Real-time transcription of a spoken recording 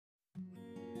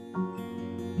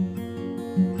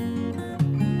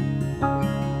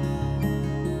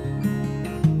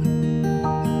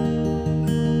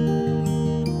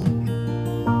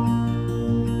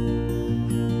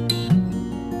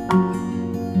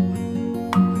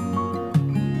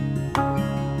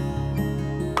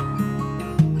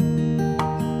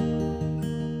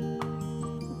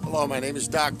Hello, my name is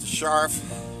Dr. Sharf,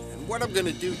 and what I'm going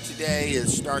to do today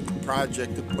is start the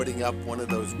project of putting up one of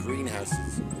those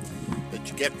greenhouses that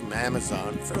you get from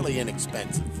Amazon, fairly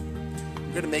inexpensive.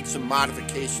 I'm going to make some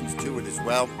modifications to it as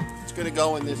well. It's going to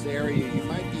go in this area. You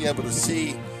might be able to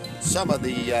see some of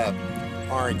the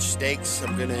orange stakes.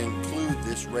 I'm going to include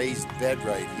this raised bed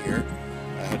right here.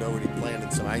 I had already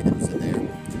planted some items in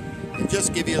there. And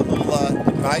just give you a little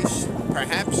advice,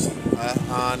 perhaps,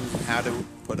 on how to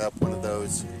put up one of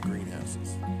those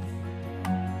greenhouses.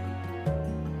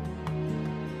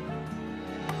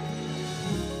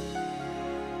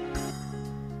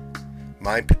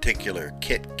 My particular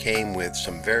kit came with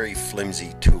some very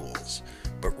flimsy tools,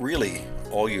 but really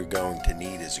all you're going to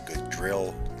need is a good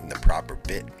drill and the proper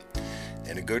bit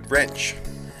and a good wrench,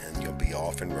 and you'll be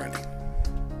off and running.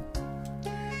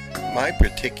 My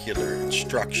particular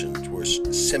instructions were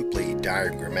simply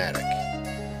diagrammatic,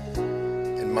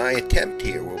 and my attempt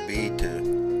here will be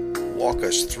to walk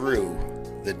us through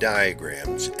the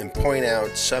diagrams and point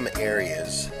out some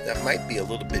areas that might be a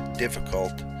little bit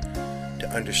difficult to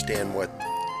understand what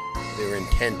they're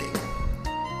intending.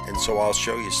 And so I'll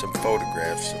show you some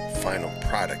photographs of the final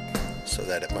product so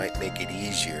that it might make it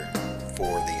easier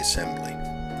for the assembly.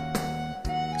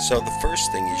 So the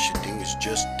first thing you should do is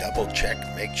just double check,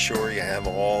 make sure you have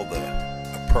all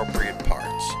the appropriate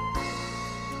parts.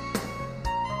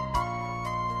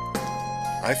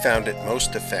 I found it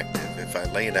most effective if I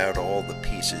laid out all the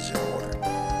pieces in order.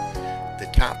 The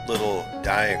top little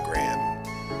diagram,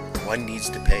 one needs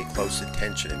to pay close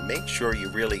attention and make sure you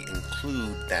really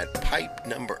include that pipe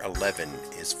number 11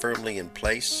 is firmly in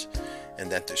place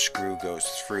and that the screw goes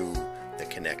through the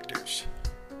connectors.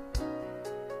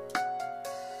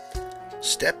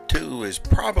 Step 2 is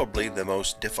probably the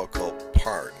most difficult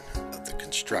part of the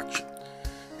construction,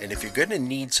 and if you're going to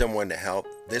need someone to help,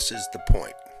 this is the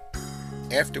point,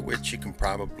 after which you can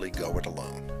probably go it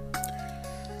alone.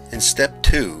 In step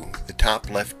 2, the top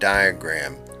left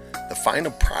diagram, the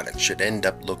final product should end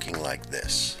up looking like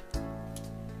this.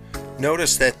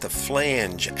 Notice that the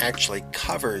flange actually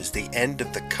covers the end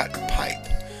of the cut pipe.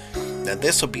 Now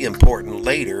this will be important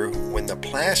later when the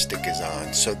plastic is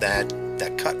on, so that the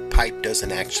cut pipe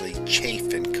doesn't actually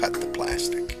chafe and cut the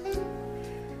plastic.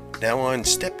 Now on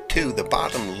step 2, the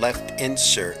bottom left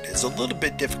insert is a little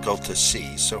bit difficult to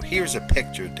see, so here's a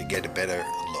picture to get a better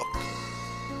look.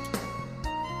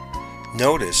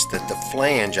 Notice that the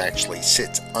flange actually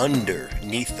sits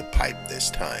underneath the pipe this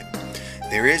time.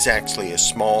 There is actually a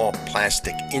small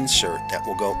plastic insert that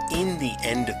will go in the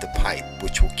end of the pipe,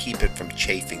 which will keep it from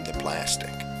chafing the plastic.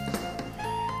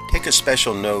 Take a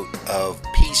special note of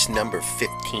piece number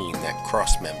 15, that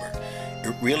cross member.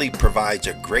 It really provides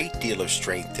a great deal of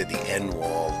strength to the end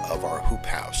wall of our hoop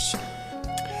house.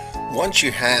 Once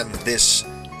you have this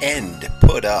end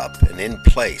put up and in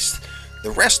place,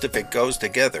 the rest of it goes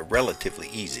together relatively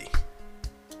easy.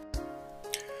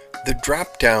 The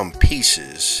drop-down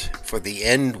pieces for the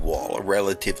end wall are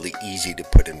relatively easy to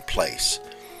put in place.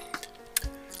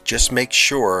 Just make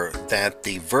sure that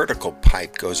the vertical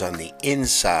pipe goes on the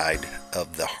inside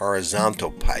of the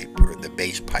horizontal pipe or the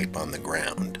base pipe on the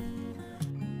ground.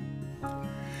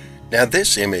 Now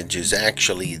this image is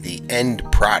actually the end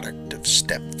product of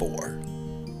step 4.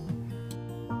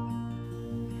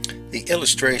 The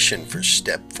illustration for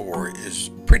step 4 is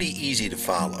pretty easy to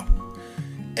follow,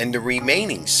 and the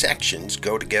remaining sections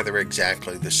go together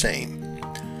exactly the same.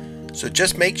 So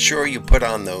just make sure you put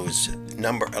on those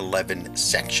number 11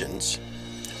 sections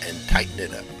and tighten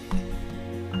it up.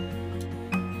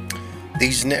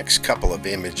 These next couple of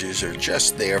images are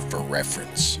just there for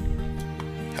reference.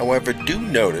 However, do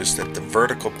notice that the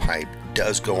vertical pipe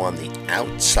does go on the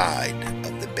outside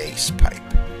of the base pipe.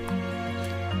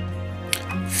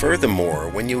 Furthermore,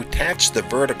 when you attach the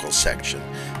vertical section,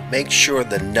 make sure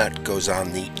the nut goes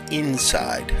on the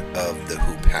inside of the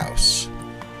hoop house.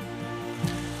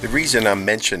 The reason I'm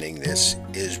mentioning this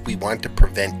is we want to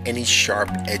prevent any sharp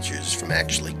edges from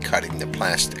actually cutting the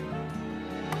plastic.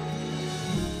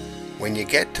 When you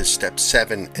get to step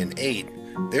 7 and 8,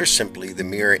 they're simply the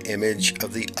mirror image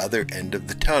of the other end of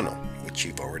the tunnel, which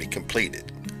you've already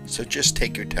completed. So just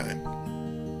take your time.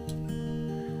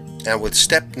 Now with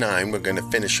step 9, we're going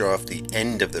to finish off the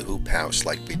end of the hoop house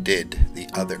like we did the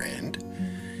other end,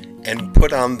 and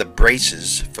put on the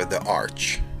braces for the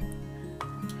arch.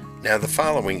 Now the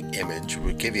following image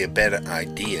will give you a better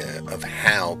idea of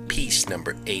how piece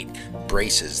number 8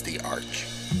 braces the arch.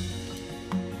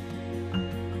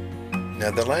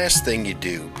 Now the last thing you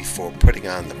do before putting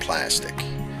on the plastic,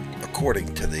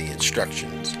 according to the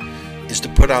instructions, is to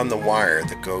put on the wire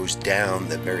that goes down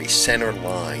the very center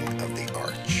line of the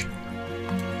arch.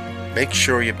 Make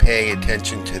sure you pay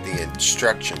attention to the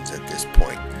instructions at this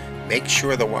point. Make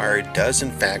sure the wire does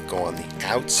in fact go on the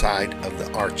outside of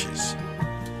the arches.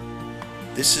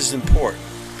 This is important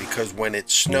because when it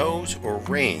snows or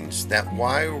rains, that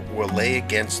wire will lay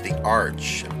against the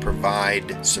arch and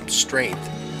provide some strength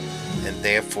and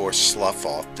therefore slough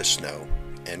off the snow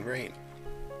and rain.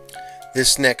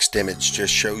 This next image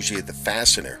just shows you the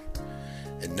fastener,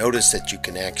 and notice that you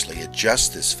can actually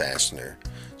adjust this fastener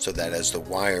so that as the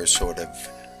wire sort of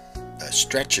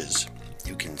stretches,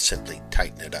 you can simply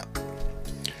tighten it up.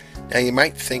 Now you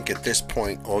might think at this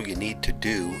point all you need to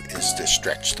do is to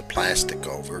stretch the plastic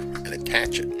over and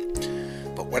attach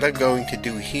it. But what I'm going to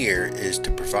do here is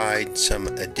to provide some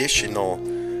additional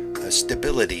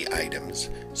stability items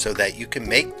so that you can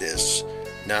make this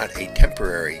not a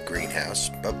temporary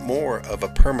greenhouse but more of a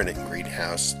permanent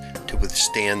greenhouse to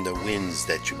withstand the winds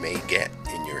that you may get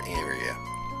in your area.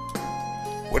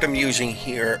 What I'm using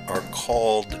here are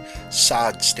called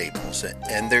sod staples,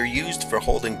 and they're used for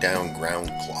holding down ground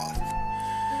cloth.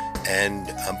 And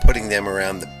I'm putting them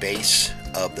around the base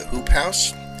of the hoop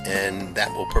house, and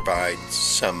that will provide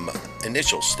some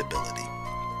initial stability.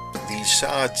 These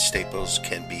sod staples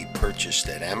can be purchased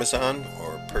at Amazon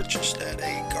or purchased at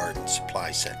a garden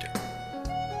supply center.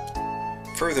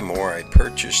 Furthermore, I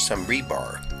purchased some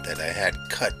rebar that I had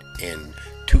cut in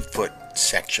 2-foot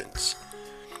sections.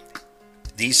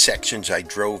 These sections I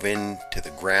drove into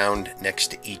the ground next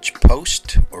to each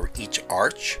post or each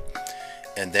arch,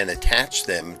 and then attached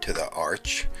them to the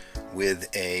arch with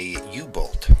a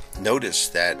U-bolt. Notice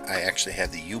that I actually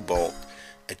have the U-bolt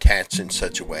attached in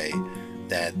such a way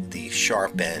that the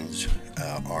sharp ends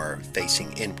are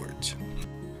facing inwards.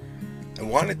 I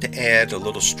wanted to add a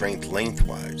little strength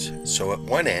lengthwise, so at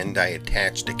one end I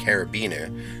attached a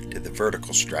carabiner to the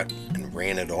vertical strut and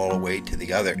ran it all the way to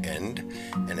the other end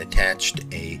and attached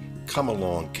a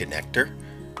come-along connector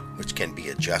which can be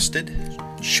adjusted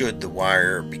should the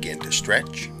wire begin to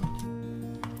stretch.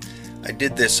 I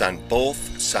did this on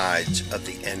both sides of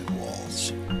the end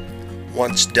walls.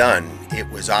 Once done, it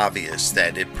was obvious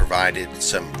that it provided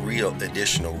some real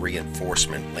additional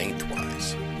reinforcement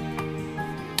lengthwise.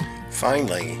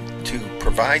 Finally, to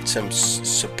provide some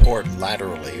support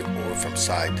laterally or from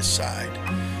side to side,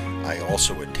 I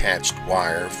also attached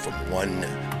wire from one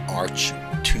arch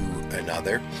to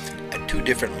another at 2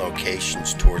 different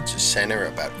locations towards the center,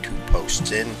 about 2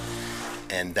 posts in,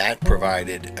 and that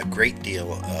provided a great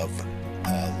deal of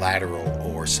lateral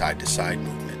or side-to-side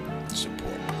movement support.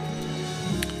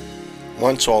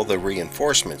 Once all the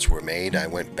reinforcements were made, I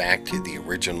went back to the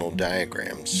original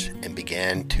diagrams and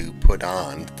began to put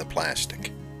on the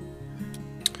plastic.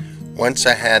 Once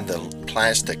I had the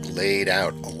plastic laid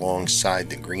out alongside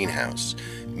the greenhouse,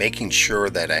 making sure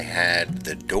that I had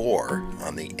the door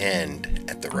on the end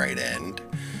at the right end,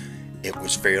 it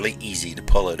was fairly easy to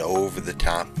pull it over the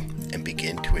top and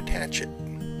begin to attach it.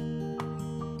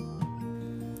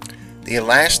 The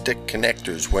elastic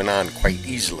connectors went on quite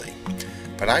easily,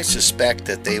 but I suspect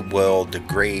that they will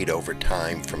degrade over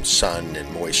time from sun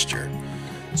and moisture,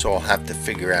 so I'll have to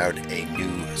figure out a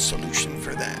new solution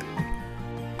for that.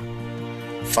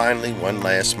 Finally, one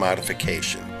last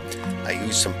modification. I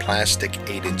used some plastic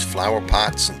 8-inch flower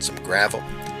pots and some gravel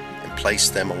and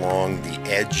placed them along the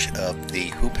edge of the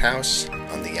hoop house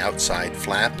on the outside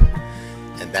flap,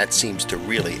 and that seems to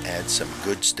really add some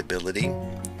good stability.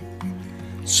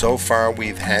 So far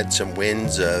we've had some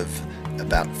winds of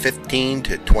about 15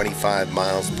 to 25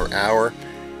 miles per hour,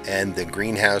 and the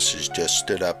greenhouse has just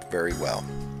stood up very well.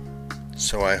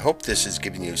 So I hope this has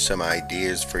given you some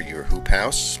ideas for your hoop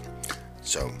house.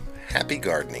 So happy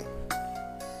gardening.